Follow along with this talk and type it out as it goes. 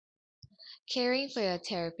Caring for your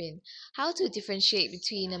terrapin. How to differentiate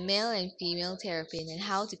between a male and female terrapin and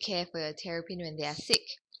how to care for your terrapin when they are sick.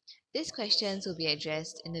 These questions will be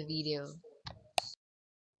addressed in the video.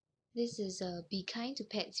 This is a Be Kind to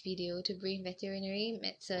Pets video to bring veterinary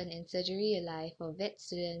medicine and surgery alive for vet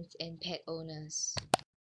students and pet owners.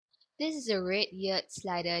 This is a red-eared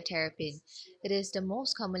slider terrapin. It is the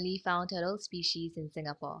most commonly found turtle species in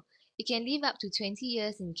Singapore. It can live up to 20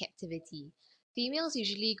 years in captivity. Females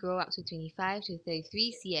usually grow up to 25 to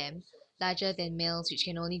 33 cm, larger than males which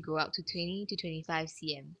can only grow up to 20 to 25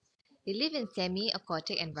 cm. They live in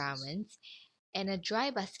semi-aquatic environments, and a dry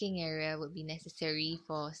basking area would be necessary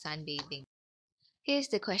for sunbathing. Here's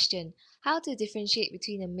the question: how to differentiate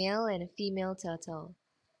between a male and a female turtle?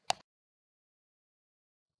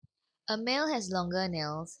 A male has longer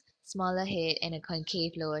nails, smaller head, and a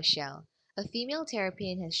concave lower shell. A female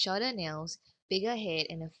terrapin has shorter nails, bigger head,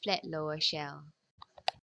 and a flat lower shell.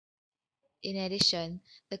 In addition,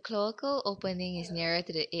 the cloacal opening is nearer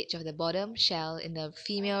to the edge of the bottom shell in the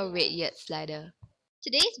female red-eared slider.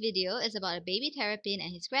 Today's video is about a baby terrapin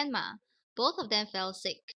and his grandma. Both of them fell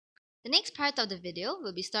sick. The next part of the video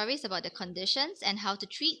will be stories about the conditions and how to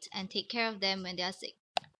treat and take care of them when they are sick.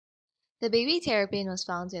 The baby terrapin was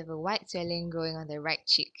found to have a white swelling growing on the right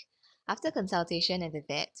cheek. After consultation at the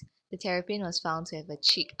vet, the terrapin was found to have a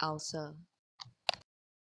cheek ulcer.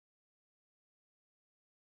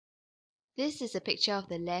 This is a picture of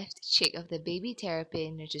the left cheek of the baby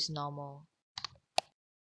terrapin, which is normal.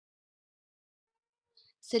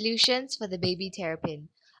 Solutions for the baby terrapin.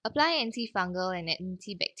 Apply antifungal and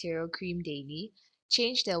antibacterial cream daily.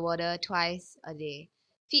 Change the water twice a day.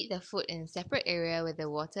 Feed the food in a separate area where the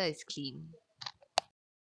water is clean.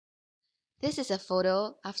 This is a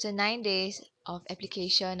photo after 9 days of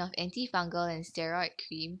application of antifungal and steroid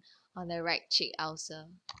cream on the right cheek ulcer.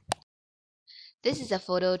 This is a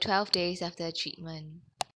photo 12 days after treatment.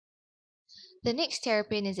 The next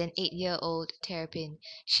terrapin is an 8-year-old terrapin.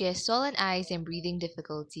 She has swollen eyes and breathing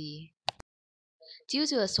difficulty. Due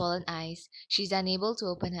to her swollen eyes, she is unable to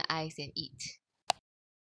open her eyes and eat.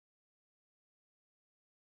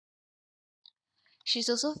 She is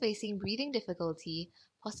also facing breathing difficulty,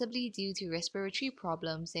 possibly due to respiratory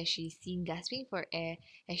problems, as she is seen gasping for air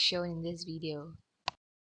as shown in this video.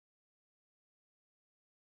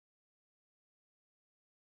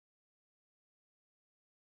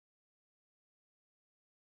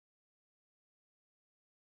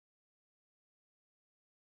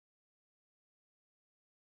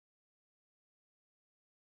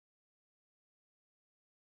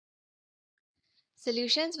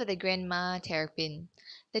 Solutions for the grandma terrapin.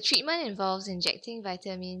 The treatment involves injecting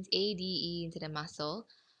vitamins A, D, E into the muscle.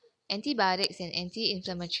 Antibiotics and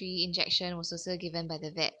anti-inflammatory injection was also given by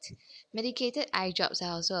the vet. Medicated eye drops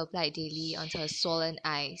are also applied daily onto her swollen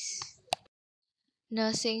eyes.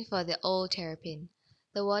 Nursing for the old terrapin.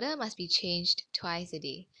 The water must be changed twice a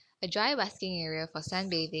day. A dry basking area for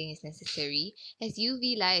sunbathing is necessary, as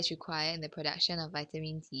UV light is required in the production of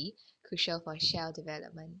vitamin D, crucial for shell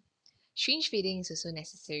development. Syringe feeding is also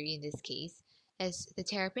necessary in this case, as the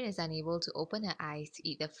terrapin is unable to open her eyes to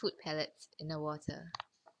eat the food pellets in the water.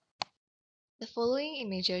 The following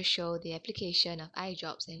images show the application of eye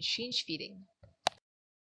drops and syringe feeding.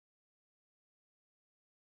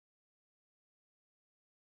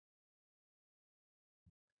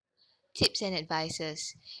 Tips and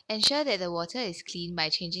advices. Ensure that the water is clean by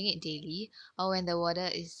changing it daily or when the water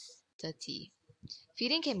is dirty.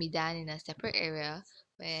 Feeding can be done in a separate area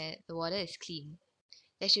where the water is clean.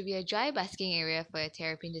 There should be a dry basking area for a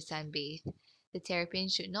terrapin to sunbathe. The terrapin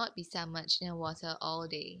should not be submerged in water all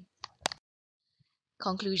day.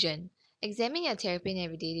 Conclusion. Examine your terrapin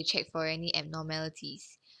every day to check for any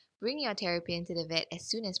abnormalities. Bring your terrapin to the vet as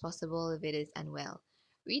soon as possible if it is unwell.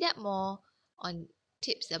 Read up more on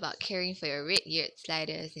tips about caring for your red-eared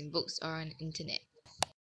sliders in books or on the internet.